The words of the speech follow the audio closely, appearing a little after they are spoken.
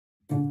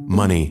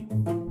Money.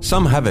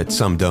 Some have it,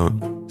 some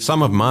don't.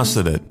 Some have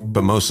mastered it,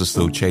 but most are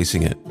still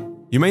chasing it.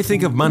 You may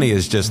think of money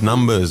as just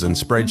numbers and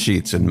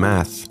spreadsheets and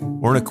math,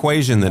 or an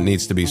equation that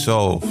needs to be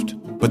solved.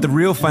 But the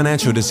real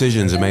financial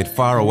decisions are made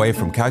far away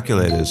from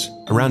calculators,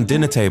 around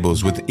dinner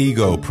tables with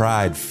ego,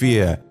 pride,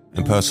 fear,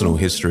 and personal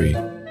history.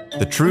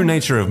 The true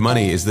nature of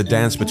money is the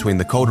dance between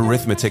the cold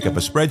arithmetic of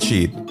a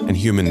spreadsheet and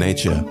human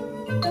nature.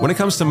 When it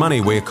comes to money,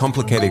 we are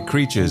complicated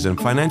creatures, and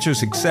financial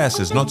success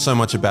is not so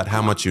much about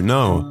how much you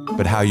know,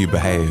 but how you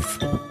behave.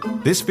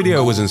 This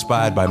video was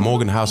inspired by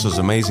Morgan Housel's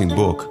amazing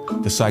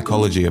book, The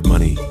Psychology of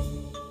Money.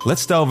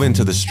 Let's delve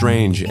into the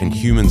strange and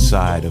human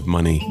side of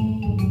money.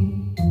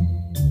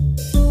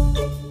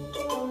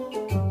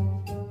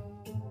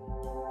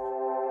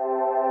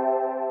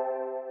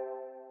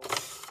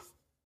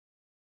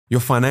 Your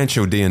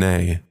financial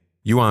DNA.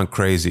 You aren't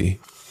crazy.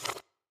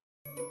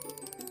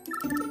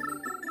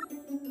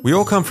 We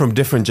all come from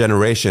different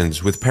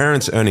generations, with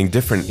parents earning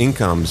different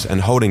incomes and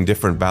holding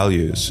different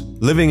values,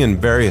 living in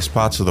various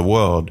parts of the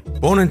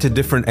world, born into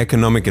different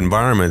economic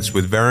environments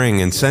with varying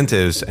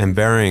incentives and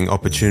varying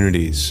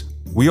opportunities.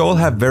 We all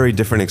have very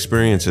different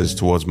experiences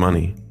towards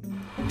money.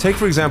 Take,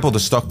 for example, the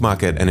stock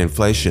market and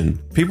inflation.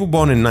 People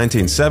born in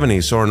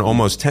 1970 saw an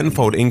almost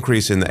tenfold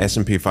increase in the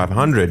S&P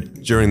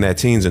 500 during their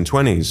teens and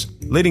 20s,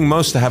 leading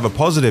most to have a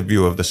positive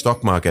view of the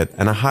stock market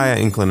and a higher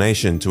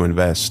inclination to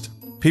invest.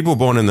 People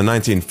born in the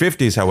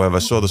 1950s, however,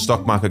 saw the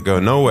stock market go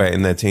nowhere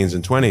in their teens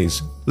and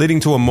 20s, leading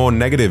to a more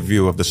negative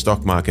view of the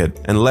stock market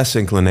and less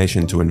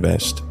inclination to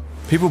invest.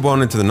 People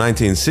born into the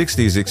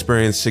 1960s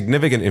experienced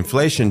significant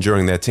inflation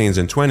during their teens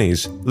and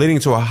 20s, leading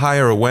to a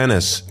higher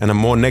awareness and a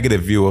more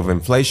negative view of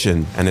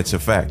inflation and its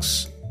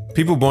effects.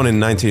 People born in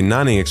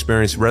 1990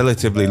 experienced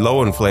relatively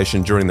low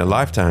inflation during their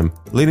lifetime,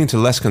 leading to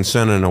less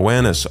concern and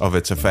awareness of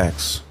its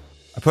effects.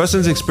 A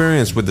person's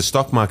experience with the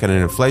stock market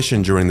and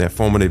inflation during their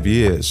formative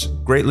years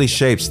greatly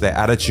shapes their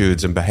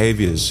attitudes and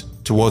behaviors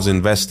towards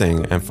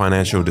investing and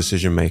financial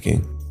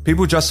decision-making.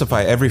 People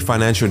justify every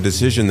financial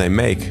decision they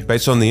make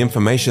based on the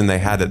information they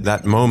had at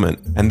that moment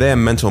and their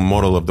mental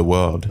model of the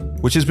world,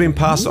 which has been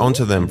passed on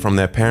to them from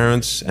their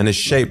parents and is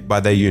shaped by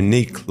their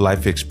unique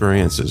life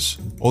experiences.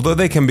 Although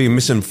they can be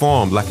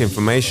misinformed, lack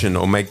information,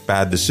 or make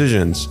bad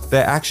decisions,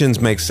 their actions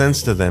make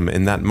sense to them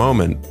in that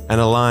moment and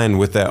align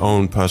with their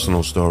own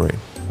personal story.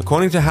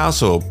 According to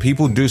Housel,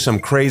 people do some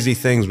crazy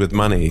things with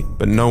money,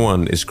 but no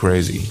one is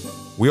crazy.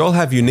 We all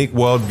have unique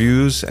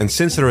worldviews, and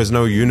since there is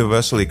no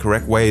universally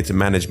correct way to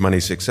manage money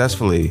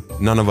successfully,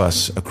 none of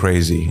us are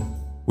crazy.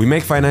 We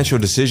make financial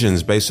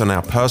decisions based on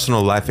our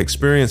personal life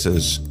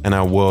experiences and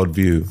our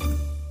worldview.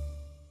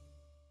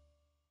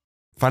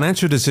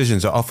 Financial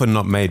decisions are often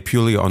not made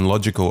purely on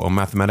logical or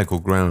mathematical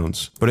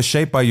grounds, but are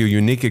shaped by your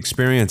unique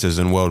experiences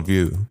and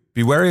worldview.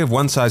 Be wary of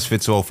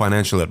one-size-fits-all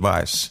financial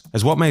advice,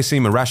 as what may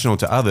seem irrational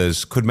to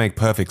others could make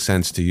perfect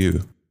sense to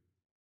you.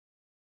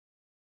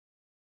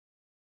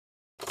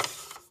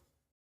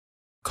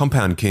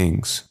 Compound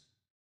Kings.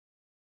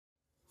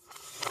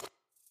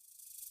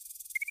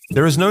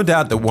 There is no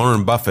doubt that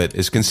Warren Buffett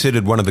is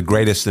considered one of the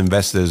greatest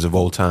investors of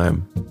all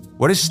time.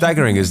 What is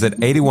staggering is that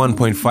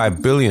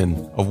 $81.5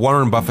 billion of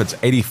Warren Buffett's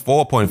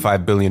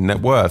 $84.5 billion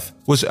net worth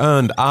was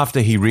earned after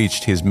he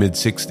reached his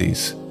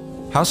mid-60s.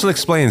 Housel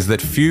explains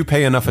that few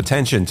pay enough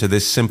attention to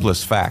this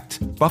simplest fact.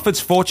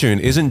 Buffett's fortune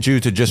isn't due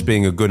to just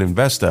being a good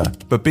investor,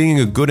 but being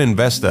a good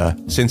investor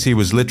since he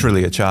was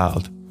literally a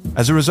child.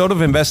 As a result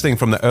of investing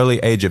from the early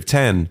age of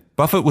 10,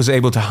 Buffett was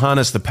able to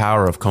harness the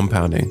power of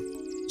compounding.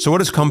 So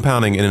what is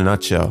compounding in a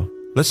nutshell?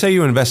 Let's say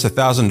you invest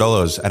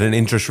 $1,000 at an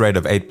interest rate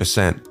of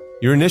 8%.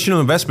 Your initial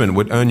investment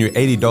would earn you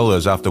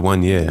 $80 after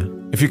 1 year.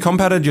 If you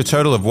compounded your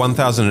total of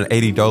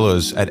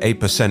 $1,080 at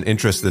 8%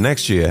 interest the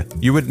next year,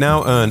 you would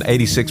now earn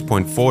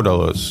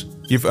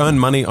 $86.4. You've earned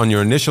money on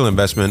your initial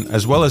investment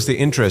as well as the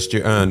interest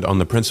you earned on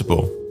the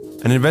principal.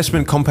 An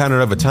investment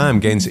compounded over time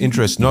gains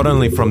interest not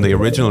only from the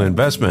original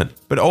investment,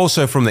 but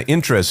also from the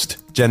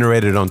interest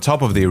generated on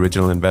top of the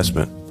original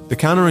investment. The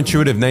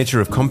counterintuitive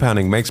nature of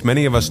compounding makes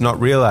many of us not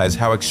realize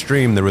how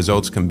extreme the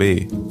results can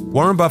be.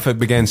 Warren Buffett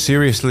began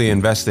seriously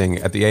investing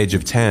at the age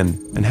of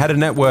 10 and had a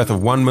net worth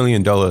of $1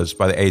 million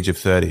by the age of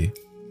 30.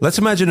 Let's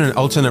imagine an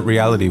alternate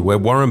reality where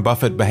Warren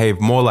Buffett behaved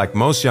more like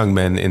most young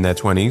men in their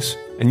 20s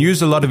and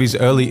used a lot of his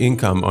early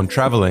income on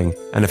traveling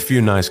and a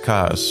few nice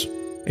cars.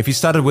 If he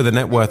started with a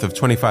net worth of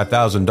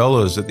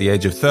 $25,000 at the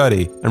age of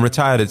 30 and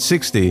retired at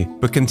 60,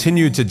 but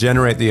continued to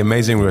generate the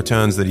amazing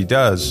returns that he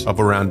does of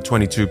around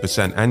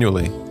 22%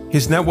 annually,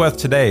 his net worth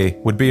today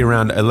would be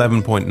around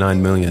 $11.9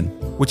 million,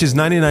 which is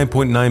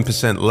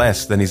 99.9%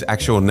 less than his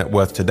actual net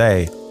worth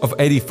today of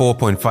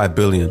 $84.5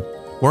 billion.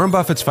 Warren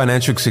Buffett's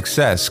financial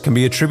success can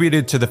be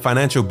attributed to the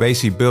financial base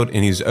he built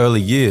in his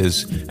early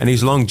years and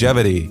his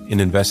longevity in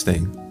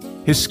investing.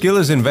 His skill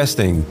is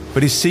investing,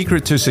 but his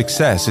secret to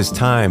success is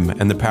time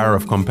and the power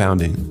of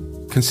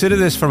compounding. Consider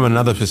this from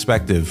another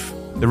perspective.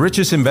 The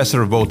richest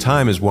investor of all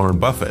time is Warren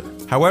Buffett.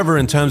 However,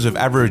 in terms of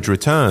average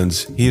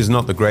returns, he is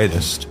not the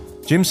greatest.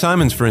 Jim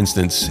Simons, for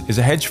instance, is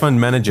a hedge fund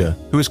manager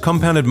who has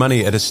compounded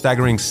money at a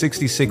staggering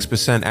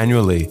 66%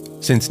 annually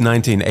since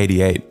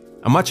 1988,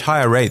 a much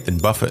higher rate than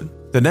Buffett.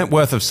 The net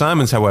worth of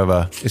Simons,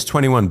 however, is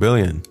 $21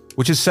 billion,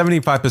 which is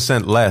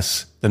 75%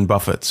 less than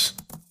Buffett's.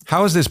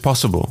 How is this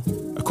possible?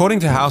 According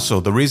to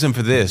Housel, the reason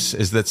for this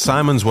is that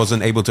Simons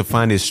wasn't able to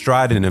find his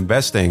stride in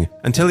investing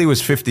until he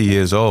was 50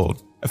 years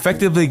old,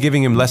 effectively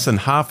giving him less than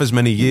half as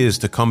many years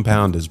to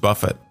compound as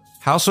Buffett.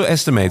 Housel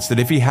estimates that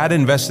if he had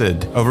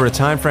invested over a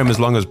time frame as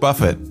long as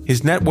Buffett,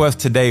 his net worth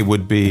today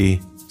would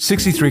be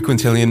 63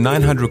 quintillion,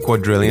 900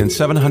 quadrillion,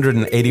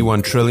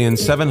 781 trillion,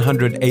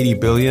 780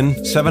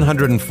 billion,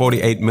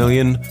 748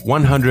 million,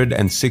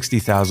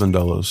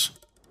 $160,000.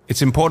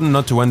 It's important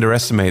not to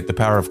underestimate the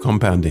power of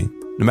compounding.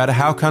 No matter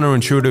how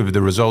counterintuitive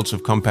the results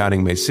of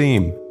compounding may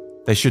seem,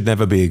 they should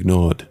never be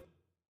ignored.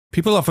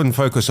 People often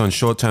focus on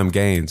short-term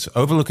gains,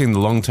 overlooking the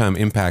long-term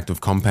impact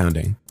of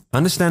compounding.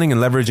 Understanding and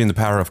leveraging the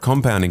power of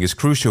compounding is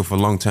crucial for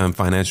long-term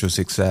financial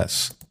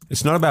success.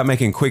 It's not about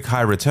making quick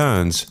high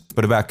returns,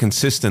 but about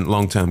consistent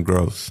long-term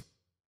growth.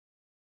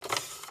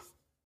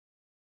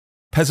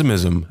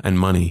 Pessimism and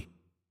money.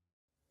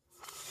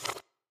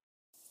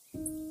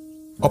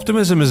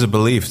 Optimism is a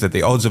belief that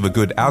the odds of a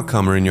good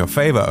outcome are in your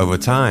favor over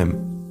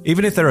time,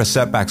 even if there are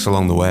setbacks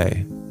along the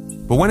way.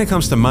 But when it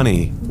comes to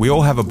money, we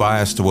all have a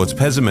bias towards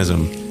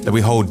pessimism that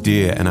we hold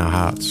dear in our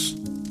hearts.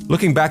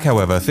 Looking back,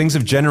 however, things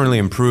have generally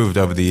improved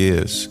over the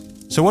years.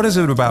 So what is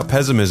it about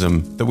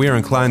pessimism that we are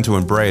inclined to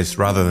embrace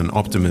rather than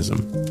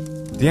optimism?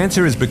 The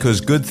answer is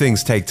because good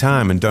things take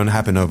time and don't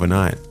happen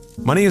overnight.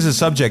 Money is a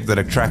subject that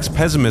attracts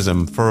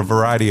pessimism for a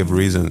variety of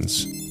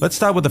reasons. Let's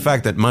start with the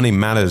fact that money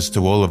matters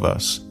to all of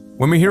us.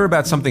 When we hear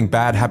about something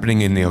bad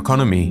happening in the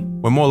economy,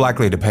 we're more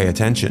likely to pay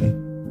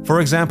attention. For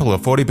example, a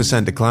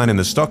 40% decline in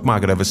the stock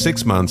market over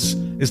 6 months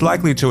is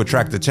likely to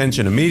attract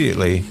attention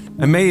immediately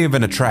and may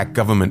even attract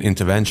government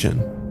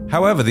intervention.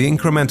 However, the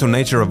incremental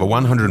nature of a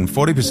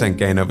 140%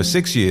 gain over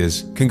 6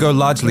 years can go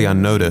largely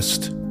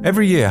unnoticed.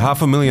 Every year,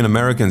 500,000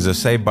 Americans are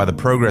saved by the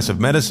progress of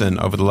medicine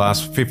over the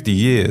last 50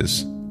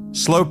 years.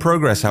 Slow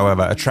progress,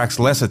 however, attracts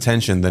less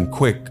attention than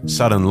quick,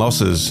 sudden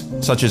losses,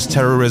 such as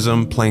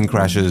terrorism, plane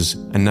crashes,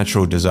 and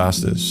natural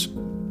disasters.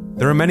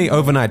 There are many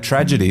overnight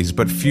tragedies,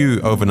 but few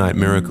overnight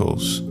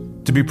miracles.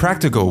 To be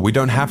practical, we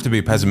don't have to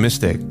be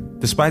pessimistic.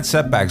 Despite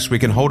setbacks, we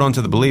can hold on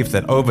to the belief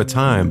that over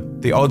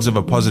time, the odds of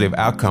a positive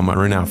outcome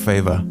are in our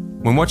favor.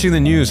 When watching the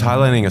news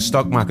highlighting a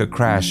stock market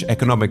crash,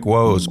 economic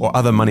woes, or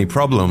other money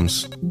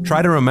problems,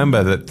 try to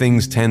remember that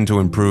things tend to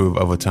improve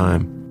over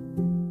time.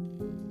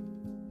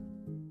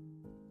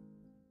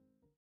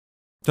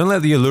 Don't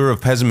let the allure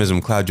of pessimism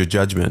cloud your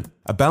judgment.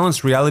 A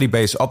balanced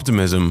reality-based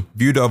optimism,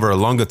 viewed over a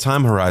longer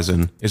time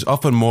horizon, is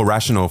often more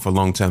rational for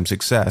long-term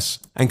success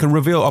and can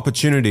reveal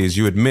opportunities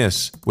you would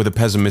miss with a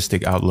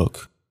pessimistic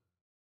outlook.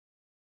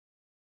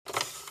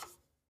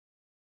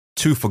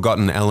 2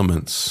 forgotten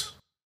elements.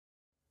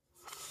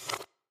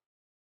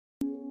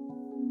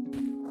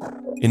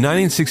 In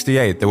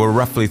 1968, there were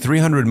roughly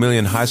 300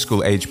 million high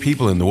school-age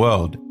people in the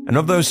world, and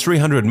of those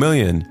 300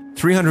 million,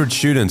 300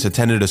 students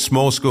attended a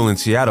small school in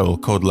Seattle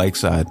called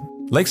Lakeside.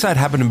 Lakeside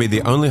happened to be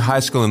the only high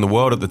school in the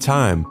world at the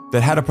time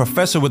that had a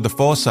professor with the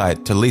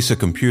foresight to lease a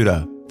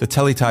computer, the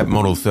Teletype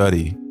Model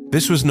 30.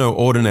 This was no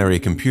ordinary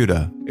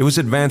computer. It was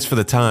advanced for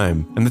the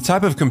time, and the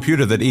type of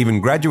computer that even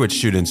graduate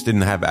students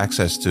didn't have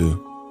access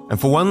to. And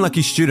for one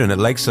lucky student at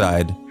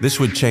Lakeside, this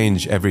would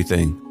change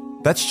everything.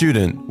 That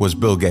student was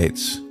Bill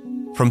Gates.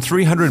 From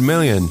 300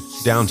 million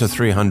down to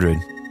 300.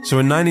 So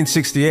in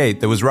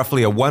 1968, there was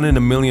roughly a 1 in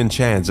a million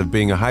chance of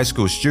being a high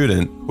school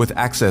student with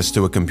access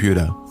to a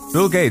computer.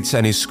 Bill Gates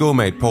and his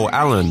schoolmate Paul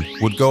Allen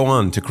would go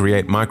on to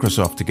create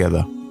Microsoft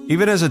together.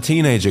 Even as a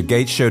teenager,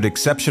 Gates showed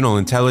exceptional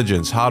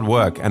intelligence, hard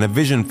work, and a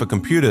vision for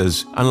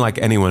computers unlike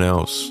anyone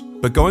else.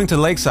 But going to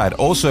Lakeside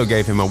also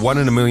gave him a 1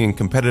 in a million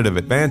competitive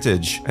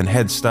advantage and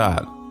head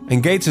start.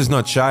 And Gates is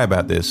not shy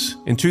about this.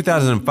 In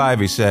 2005,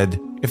 he said,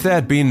 "If there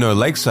had been no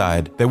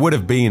Lakeside, there would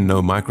have been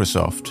no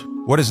Microsoft."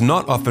 What is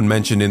not often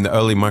mentioned in the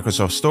early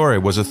Microsoft story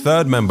was a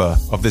third member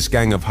of this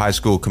gang of high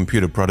school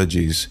computer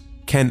prodigies,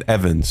 Kent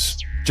Evans.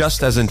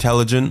 Just as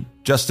intelligent,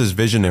 just as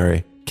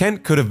visionary,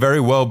 Kent could have very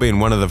well been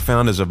one of the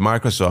founders of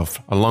Microsoft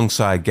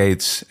alongside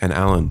Gates and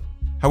Allen.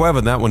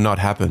 However, that would not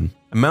happen.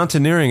 A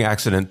mountaineering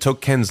accident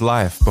took Kent's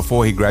life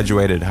before he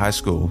graduated high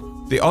school.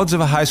 The odds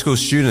of a high school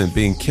student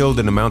being killed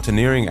in a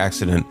mountaineering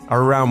accident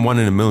are around 1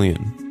 in a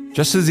million.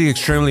 Just as the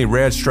extremely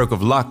rare stroke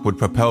of luck would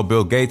propel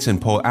Bill Gates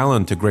and Paul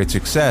Allen to great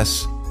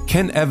success,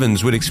 Kent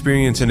Evans would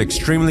experience an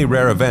extremely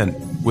rare event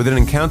with an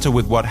encounter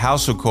with what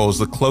Housel calls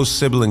the close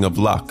sibling of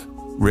luck,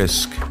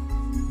 risk.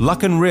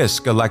 Luck and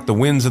risk are like the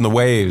winds and the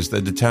waves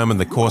that determine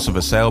the course of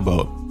a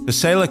sailboat. The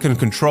sailor can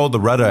control the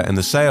rudder and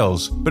the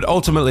sails, but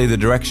ultimately the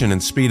direction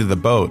and speed of the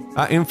boat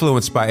are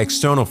influenced by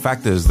external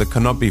factors that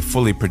cannot be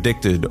fully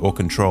predicted or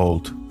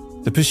controlled.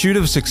 The pursuit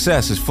of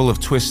success is full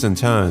of twists and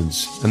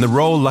turns, and the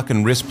role luck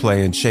and risk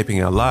play in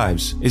shaping our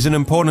lives is an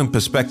important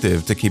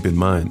perspective to keep in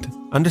mind.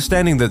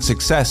 Understanding that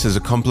success is a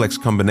complex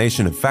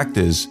combination of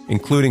factors,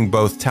 including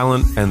both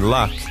talent and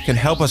luck, can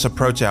help us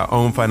approach our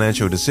own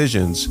financial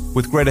decisions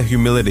with greater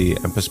humility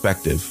and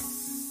perspective.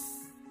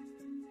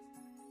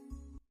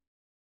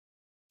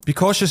 Be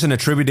cautious in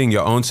attributing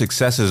your own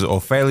successes or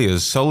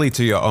failures solely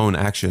to your own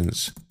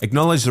actions.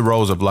 Acknowledge the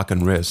roles of luck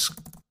and risk.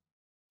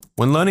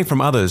 When learning from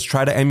others,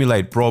 try to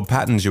emulate broad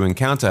patterns you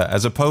encounter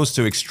as opposed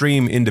to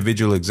extreme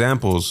individual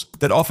examples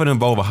that often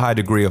involve a high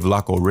degree of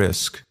luck or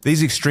risk.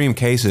 These extreme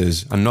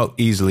cases are not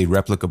easily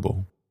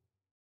replicable.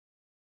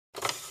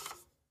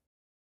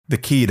 The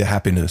key to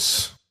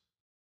happiness.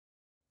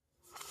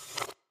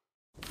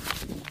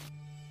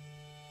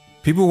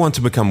 People want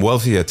to become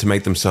wealthier to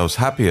make themselves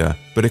happier,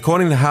 but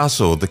according to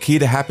Housel, the key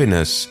to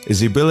happiness is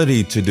the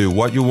ability to do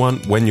what you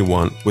want, when you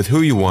want, with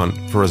who you want,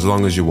 for as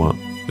long as you want.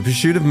 The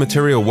pursuit of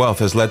material wealth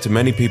has led to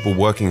many people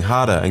working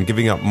harder and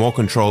giving up more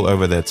control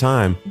over their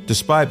time,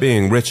 despite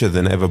being richer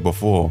than ever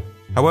before.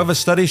 However,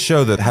 studies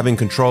show that having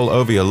control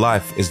over your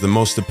life is the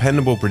most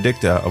dependable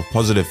predictor of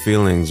positive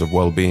feelings of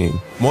well-being,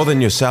 more than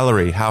your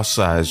salary, house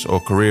size, or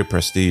career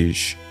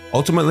prestige.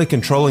 Ultimately,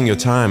 controlling your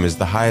time is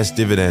the highest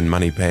dividend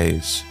money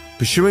pays.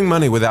 Pursuing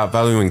money without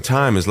valuing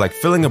time is like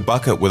filling a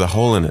bucket with a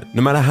hole in it.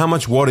 No matter how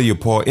much water you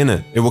pour in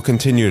it, it will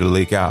continue to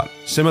leak out.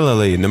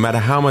 Similarly, no matter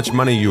how much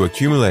money you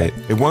accumulate,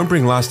 it won't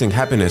bring lasting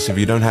happiness if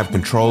you don't have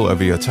control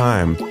over your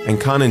time and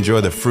can't enjoy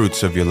the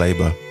fruits of your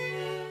labor.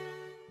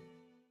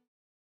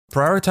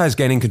 Prioritize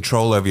gaining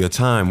control over your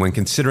time when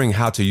considering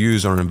how to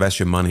use or invest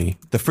your money.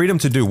 The freedom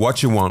to do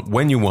what you want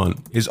when you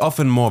want is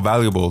often more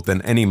valuable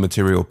than any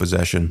material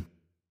possession.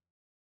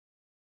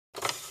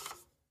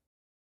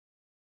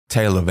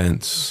 Tail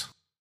events.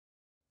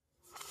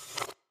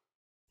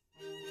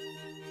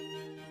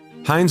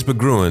 Heinz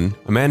Berggruen,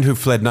 a man who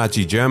fled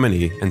Nazi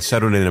Germany and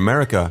settled in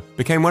America,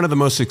 became one of the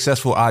most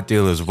successful art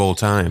dealers of all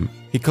time.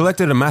 He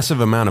collected a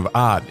massive amount of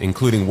art,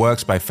 including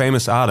works by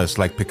famous artists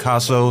like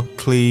Picasso,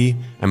 Klee,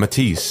 and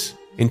Matisse.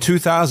 In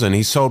 2000,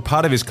 he sold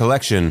part of his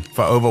collection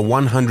for over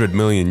 100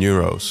 million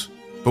euros.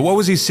 But what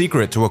was his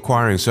secret to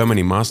acquiring so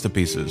many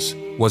masterpieces?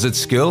 Was it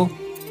skill?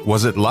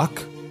 Was it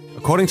luck?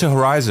 According to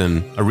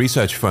Horizon, a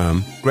research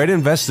firm, great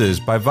investors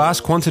buy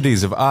vast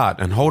quantities of art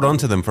and hold on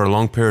to them for a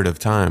long period of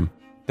time.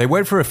 They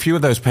wait for a few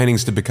of those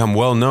paintings to become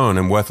well-known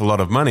and worth a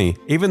lot of money,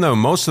 even though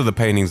most of the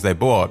paintings they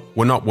bought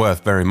were not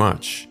worth very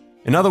much.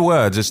 In other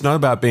words, it's not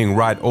about being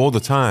right all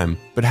the time,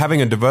 but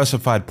having a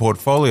diversified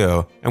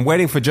portfolio and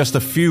waiting for just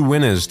a few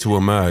winners to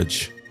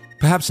emerge.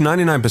 Perhaps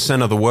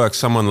 99% of the work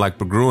someone like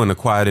Berggruen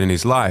acquired in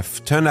his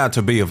life turned out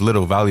to be of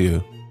little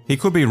value. He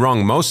could be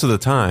wrong most of the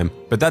time,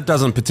 but that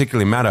doesn't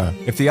particularly matter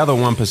if the other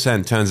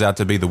 1% turns out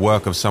to be the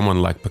work of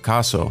someone like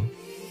Picasso.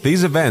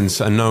 These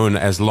events are known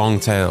as long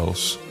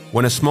tails,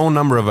 when a small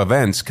number of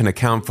events can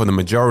account for the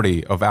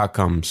majority of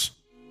outcomes.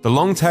 The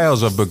long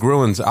tails of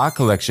Berggruen's art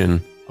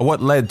collection are what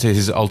led to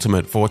his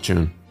ultimate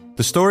fortune.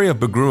 The story of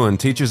Berggruen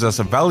teaches us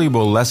a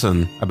valuable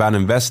lesson about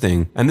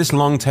investing, and this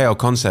long tail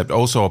concept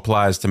also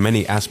applies to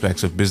many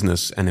aspects of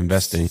business and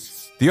investing.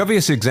 The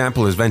obvious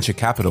example is venture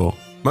capital.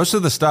 Most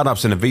of the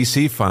startups in a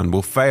VC fund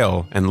will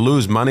fail and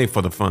lose money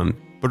for the fund,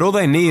 but all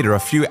they need are a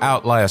few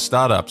outlier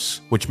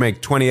startups which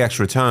make 20x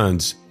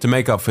returns to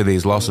make up for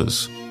these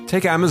losses.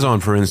 Take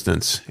Amazon for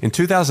instance. In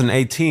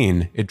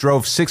 2018, it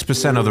drove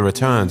 6% of the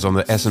returns on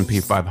the S&P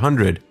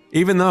 500,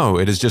 even though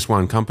it is just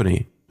one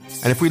company.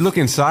 And if we look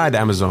inside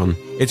Amazon,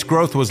 its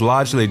growth was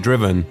largely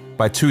driven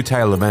by two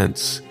tail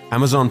events,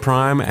 Amazon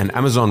Prime and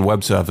Amazon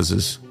Web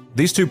Services.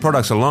 These two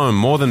products alone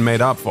more than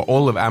made up for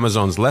all of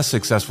Amazon's less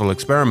successful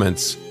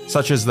experiments,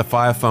 such as the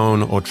Fire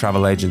Phone or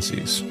travel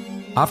agencies.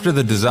 After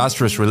the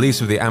disastrous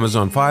release of the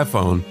Amazon Fire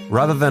Phone,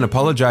 rather than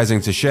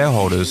apologizing to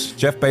shareholders,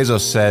 Jeff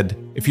Bezos said,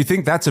 "If you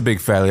think that's a big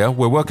failure,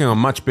 we're working on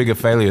much bigger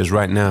failures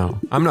right now.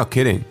 I'm not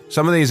kidding.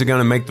 Some of these are going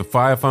to make the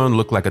Fire Phone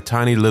look like a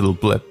tiny little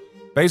blip."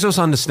 Bezos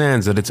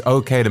understands that it's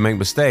okay to make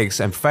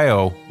mistakes and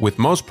fail with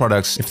most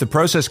products if the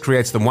process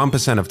creates the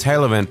 1% of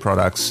tail event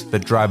products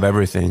that drive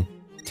everything.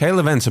 Tail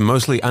events are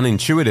mostly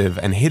unintuitive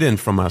and hidden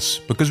from us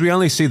because we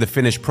only see the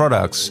finished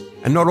products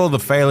and not all the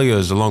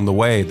failures along the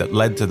way that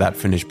led to that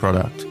finished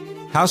product.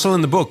 Housel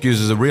in the book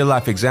uses a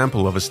real-life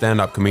example of a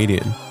stand-up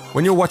comedian.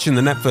 When you're watching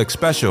the Netflix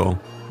special,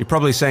 you're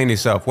probably saying to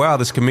yourself, wow,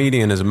 this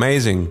comedian is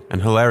amazing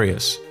and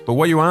hilarious. But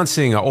what you aren't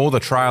seeing are all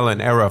the trial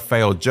and error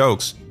failed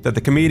jokes that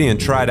the comedian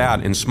tried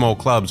out in small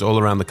clubs all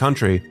around the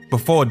country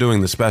before doing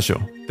the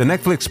special. The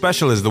Netflix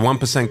special is the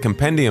 1%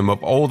 compendium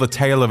of all the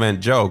tail event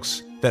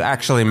jokes that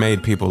actually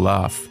made people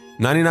laugh.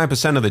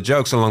 99% of the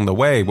jokes along the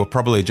way were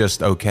probably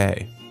just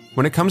okay.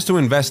 When it comes to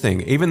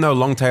investing, even though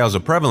long tails are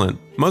prevalent,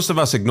 most of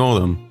us ignore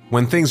them.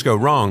 When things go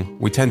wrong,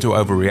 we tend to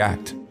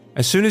overreact.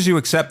 As soon as you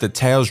accept that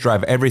tails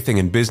drive everything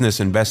in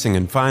business, investing,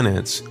 and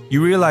finance,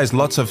 you realize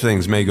lots of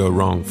things may go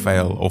wrong,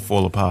 fail, or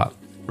fall apart.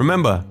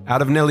 Remember,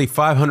 out of nearly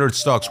 500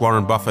 stocks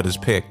Warren Buffett has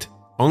picked,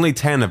 only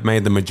 10 have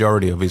made the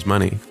majority of his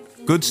money.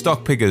 Good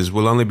stock pickers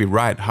will only be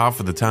right half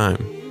of the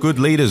time. Good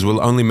leaders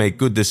will only make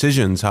good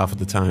decisions half of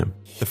the time.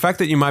 The fact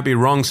that you might be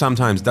wrong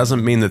sometimes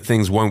doesn't mean that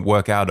things won't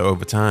work out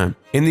over time.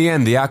 In the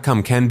end, the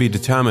outcome can be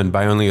determined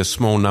by only a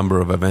small number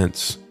of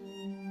events.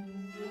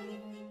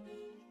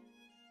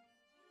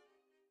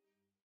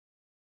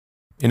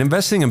 In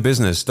investing in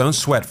business, don't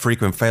sweat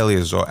frequent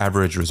failures or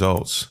average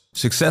results.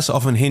 Success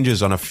often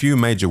hinges on a few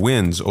major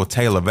wins or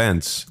tail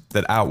events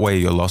that outweigh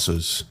your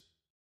losses.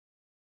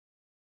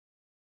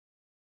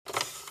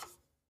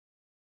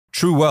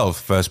 True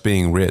wealth versus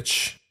being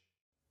rich.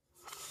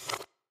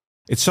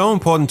 It's so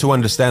important to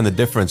understand the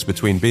difference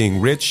between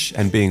being rich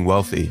and being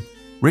wealthy.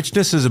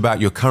 Richness is about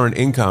your current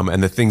income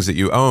and the things that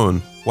you own,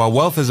 while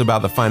wealth is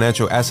about the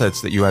financial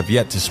assets that you have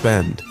yet to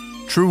spend.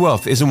 True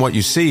wealth isn't what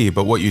you see,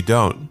 but what you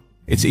don't.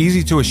 It's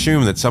easy to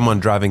assume that someone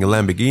driving a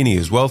Lamborghini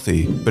is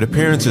wealthy, but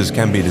appearances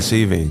can be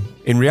deceiving.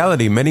 In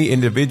reality, many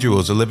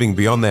individuals are living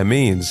beyond their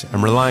means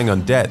and relying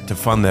on debt to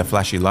fund their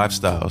flashy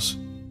lifestyles.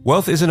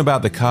 Wealth isn't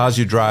about the cars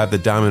you drive, the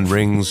diamond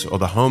rings, or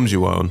the homes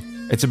you own.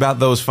 It's about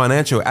those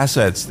financial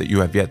assets that you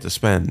have yet to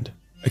spend.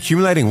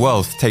 Accumulating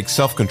wealth takes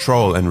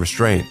self-control and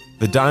restraint.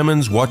 The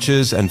diamonds,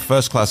 watches, and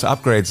first-class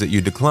upgrades that you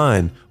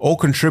decline all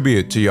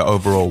contribute to your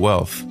overall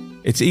wealth.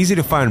 It's easy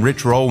to find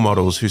rich role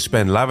models who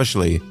spend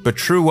lavishly, but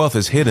true wealth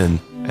is hidden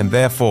and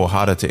therefore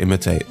harder to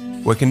imitate.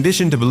 We're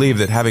conditioned to believe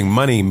that having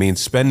money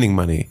means spending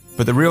money,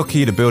 but the real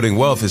key to building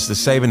wealth is to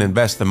save and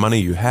invest the money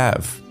you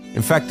have.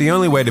 In fact, the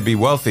only way to be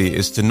wealthy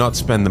is to not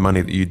spend the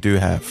money that you do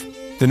have.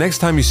 The next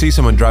time you see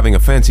someone driving a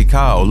fancy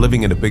car or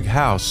living in a big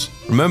house,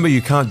 remember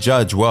you can't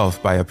judge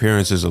wealth by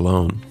appearances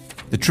alone.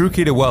 The true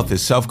key to wealth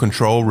is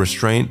self-control,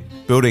 restraint,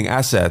 building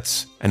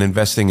assets, and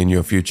investing in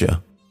your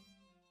future.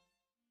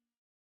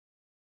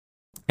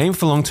 Aim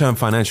for long-term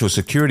financial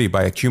security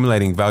by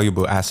accumulating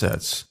valuable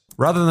assets.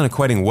 Rather than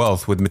equating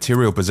wealth with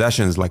material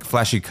possessions like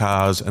flashy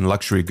cars and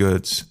luxury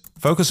goods,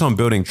 focus on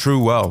building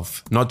true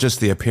wealth, not just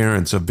the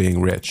appearance of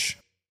being rich.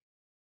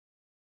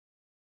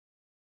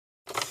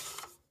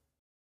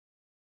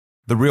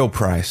 The real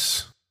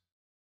price.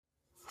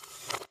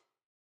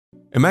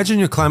 Imagine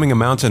you're climbing a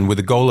mountain with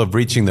the goal of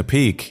reaching the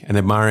peak and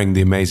admiring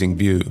the amazing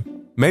view.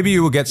 Maybe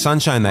you will get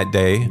sunshine that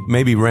day,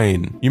 maybe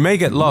rain. You may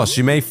get lost,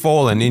 you may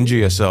fall and injure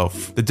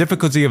yourself. The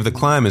difficulty of the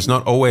climb is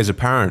not always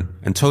apparent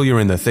until you're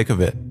in the thick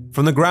of it.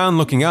 From the ground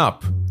looking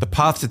up, the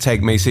path to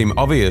take may seem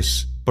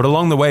obvious, but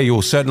along the way you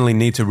will certainly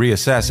need to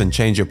reassess and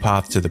change your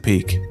path to the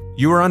peak.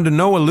 You are under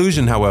no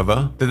illusion,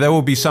 however, that there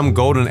will be some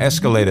golden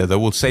escalator that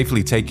will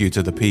safely take you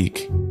to the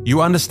peak.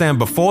 You understand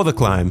before the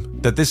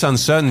climb that this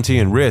uncertainty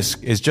and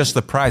risk is just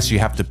the price you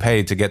have to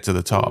pay to get to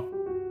the top.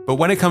 But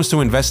when it comes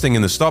to investing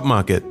in the stock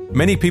market,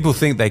 many people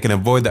think they can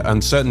avoid the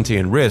uncertainty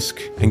and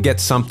risk and get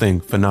something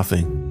for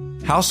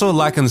nothing. Housel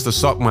likens the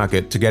stock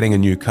market to getting a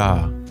new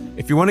car.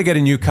 If you want to get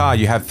a new car,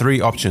 you have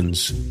three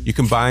options. You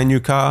can buy a new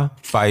car,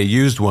 buy a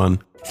used one,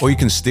 or you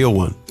can steal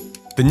one.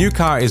 The new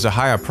car is a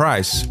higher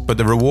price, but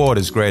the reward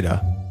is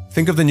greater.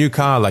 Think of the new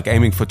car like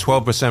aiming for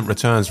 12%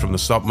 returns from the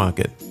stock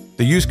market.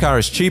 The used car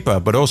is cheaper,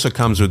 but also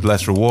comes with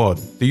less reward.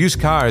 The used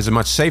car is a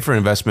much safer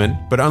investment,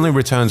 but only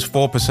returns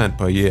 4%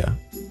 per year.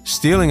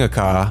 Stealing a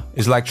car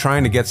is like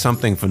trying to get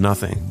something for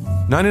nothing.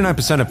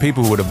 99% of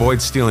people would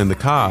avoid stealing the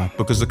car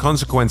because the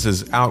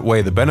consequences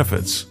outweigh the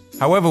benefits.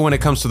 However, when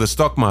it comes to the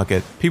stock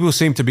market, people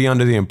seem to be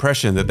under the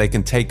impression that they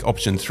can take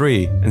option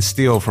 3 and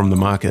steal from the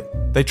market.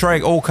 They try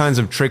all kinds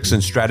of tricks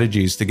and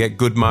strategies to get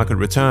good market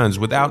returns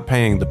without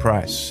paying the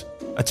price,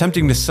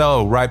 attempting to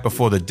sell right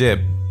before the dip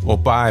or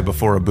buy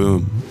before a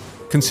boom.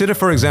 Consider,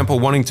 for example,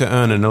 wanting to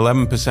earn an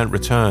 11%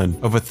 return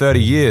over 30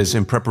 years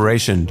in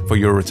preparation for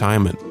your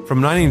retirement.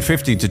 From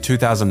 1950 to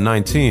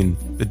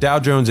 2019, the Dow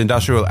Jones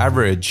Industrial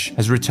Average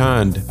has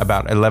returned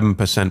about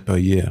 11% per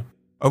year.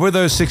 Over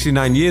those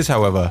 69 years,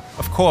 however,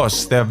 of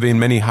course, there have been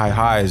many high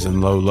highs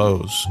and low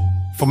lows.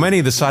 For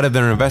many, the sight of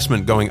their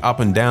investment going up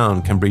and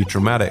down can be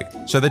traumatic,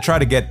 so they try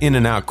to get in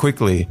and out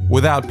quickly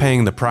without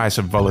paying the price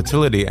of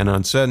volatility and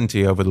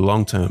uncertainty over the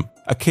long term,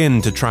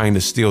 akin to trying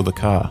to steal the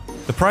car.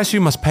 The price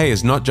you must pay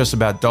is not just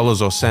about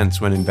dollars or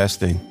cents when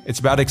investing. It's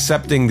about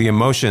accepting the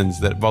emotions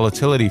that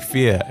volatility,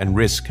 fear, and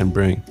risk can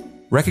bring.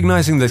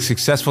 Recognizing that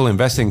successful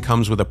investing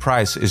comes with a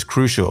price is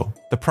crucial.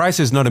 The price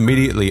is not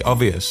immediately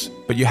obvious,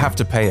 but you have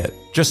to pay it,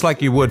 just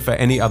like you would for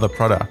any other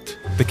product.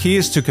 The key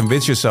is to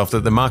convince yourself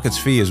that the market's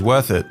fee is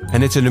worth it,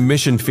 and it's an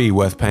admission fee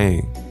worth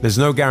paying. There's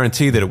no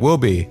guarantee that it will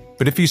be,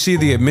 but if you see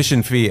the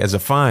admission fee as a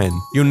fine,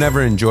 you'll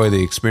never enjoy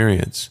the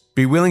experience.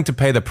 Be willing to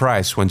pay the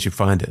price once you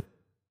find it.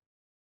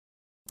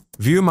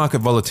 View market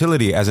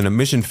volatility as an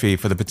admission fee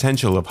for the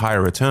potential of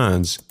higher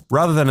returns,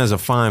 rather than as a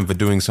fine for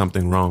doing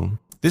something wrong.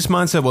 This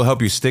mindset will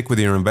help you stick with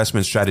your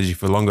investment strategy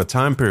for longer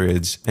time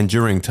periods and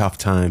during tough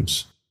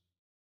times.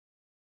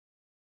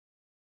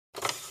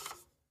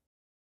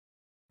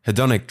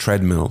 Hedonic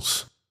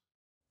treadmills.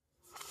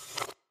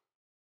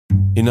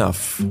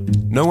 Enough.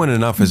 No when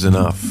enough is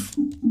enough.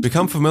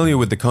 Become familiar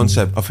with the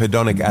concept of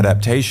hedonic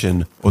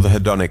adaptation, or the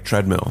hedonic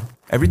treadmill.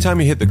 Every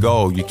time you hit the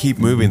goal, you keep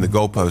moving the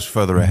goalpost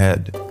further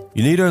ahead.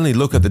 You need only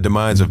look at the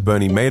demise of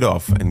Bernie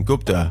Madoff and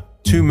Gupta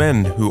Two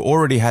men who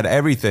already had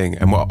everything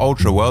and were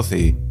ultra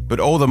wealthy, but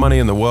all the money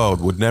in the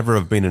world would never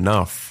have been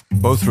enough,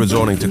 both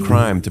resorting to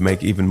crime to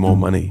make even more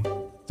money.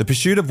 The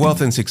pursuit of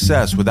wealth and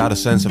success without a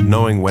sense of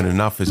knowing when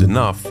enough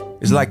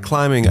is like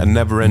climbing a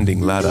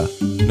never-ending ladder.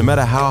 No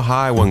matter how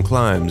high one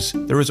climbs,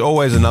 there is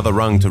always another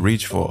rung to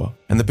reach for,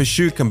 and the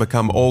pursuit can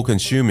become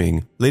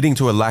all-consuming, leading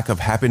to a lack of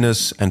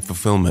happiness and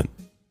fulfillment.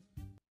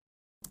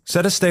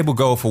 Set a stable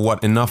goal for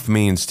what enough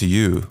means to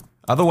you.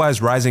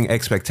 Otherwise, rising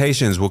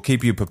expectations will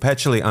keep you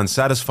perpetually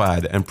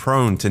unsatisfied and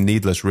prone to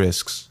needless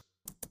risks.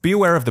 Be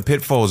aware of the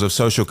pitfalls of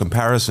social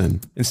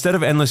comparison. Instead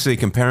of endlessly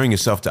comparing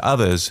yourself to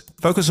others,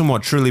 focus on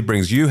what truly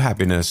brings you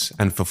happiness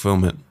and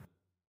fulfillment.